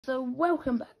So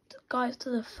welcome back, guys, to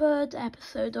the third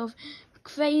episode of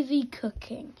Crazy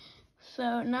Cooking.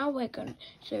 So now we're going to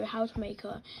show you how to make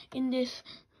her in this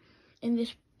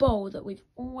bowl that we've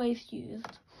always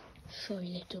used. Sorry,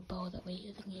 little bowl that we're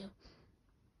using here.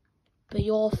 But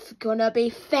you're gonna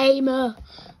be famous.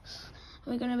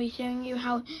 We're gonna be showing you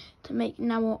how to make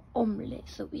now an omelette.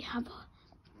 So we have a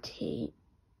tea.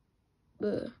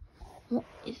 What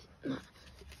is that?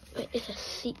 It's a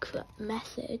secret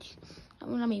message.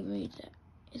 Let me read it.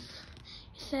 It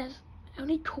says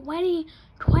only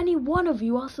 21 of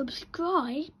you are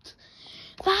subscribed.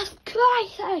 That's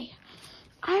crazy.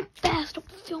 I better stop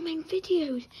filming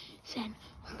videos then.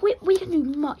 We can do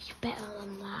much better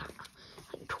than that.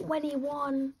 Like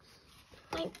 21.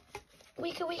 Like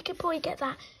we could probably get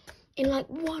that in like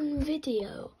one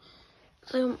video.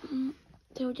 So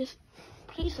just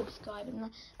please subscribe and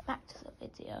then back to the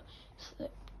video.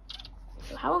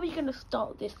 So how are we going to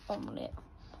start this omelette?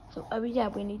 So yeah,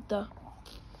 we need the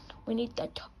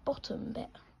bottom bit.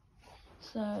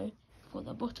 So for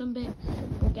the bottom bit,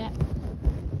 we'll get,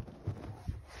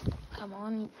 come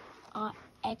on, our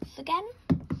eggs again.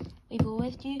 We've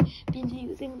always been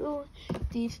using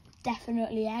these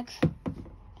definitely eggs.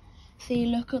 See,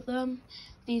 look at them.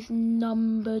 These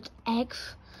numbered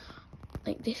eggs.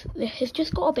 Like this has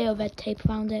just got a bit of red tape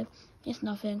around it. It's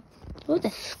nothing. Oh,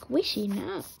 they're squishy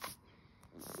now.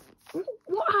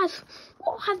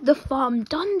 What has the farm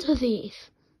done to these?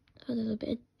 Oh, there's a bit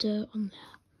of dirt on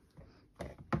there.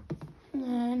 And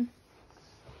then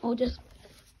I'll just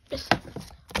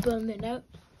burn the note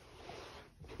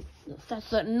that says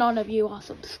that none of you are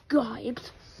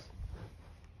subscribed.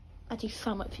 At least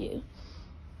some of you.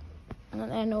 And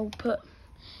then I'll put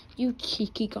you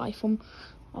cheeky guy from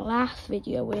our last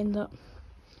video in that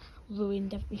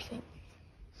ruined everything.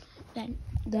 Then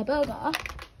the burger,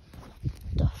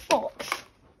 the fork,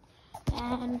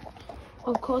 and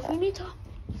of course we need to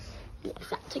mix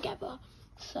that together.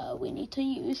 So we need to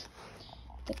use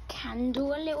the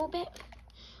candle a little bit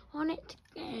on it to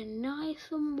get it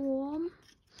nice and warm.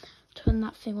 Turn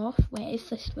that thing off. Where is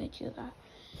the switch of that?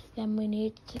 Then we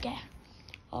need to get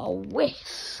a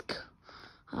whisk,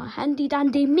 a handy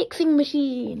dandy mixing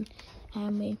machine,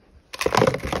 and we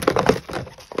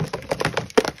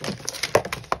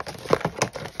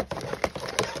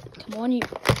come on, you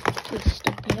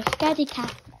stop being a scaredy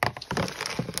cat.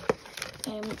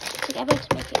 Together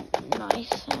to make it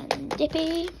nice and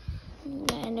dippy.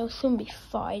 And it'll soon be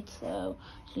fried, so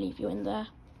just leave you in there.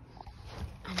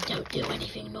 And don't do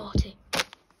anything naughty.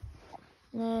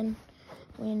 Then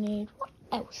we need, what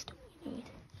else do we need?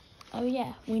 Oh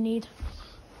yeah, we need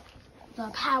the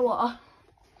power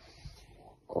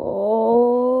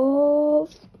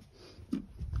of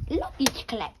luggage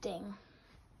collecting.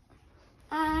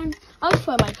 And I'll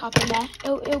throw my cup in there.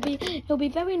 It'll be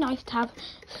very nice to have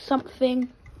something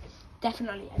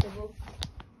definitely edible.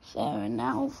 So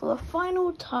now for the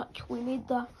final touch, we need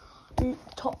the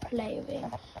top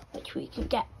layering, which we can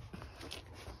get.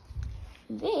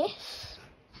 This,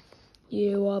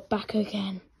 you are back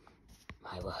again.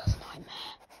 My worst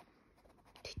nightmare.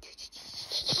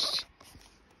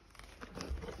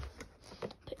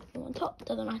 Put it on top.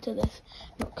 Doesn't matter. This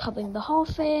not covering the whole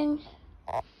thing.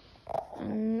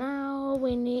 And now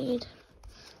we need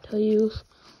to use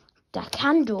the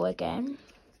candle again.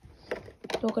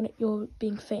 You're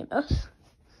being famous,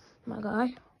 my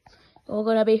guy. You're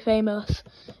gonna be famous.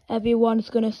 Everyone's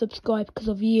gonna subscribe because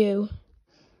of you.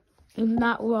 Isn't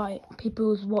that right? People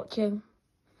who's watching.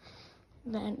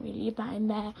 Then we leave that in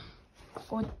there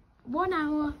for 1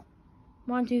 hour.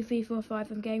 1, 2, 3, 4,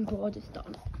 5. I'm getting bored. It's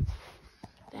done.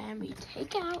 Then we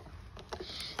take out.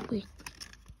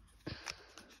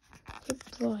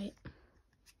 Right.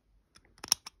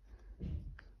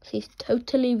 This is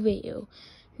totally real.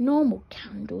 Normal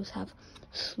candles have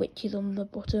switches on the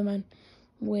bottom and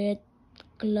weird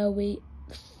glowy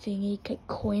thingy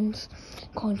coin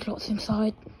slots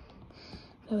inside.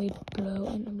 Very blue,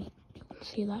 and I mean, you can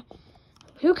see that.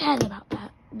 Who cares about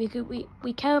that? Because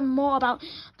we care more about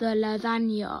the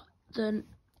lasagna than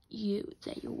you.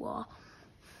 There you are.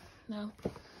 No.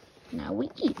 Now we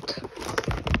eat.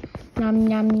 Yum,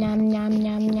 yum, yum, yum,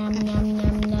 yum, yum, yum,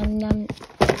 yum.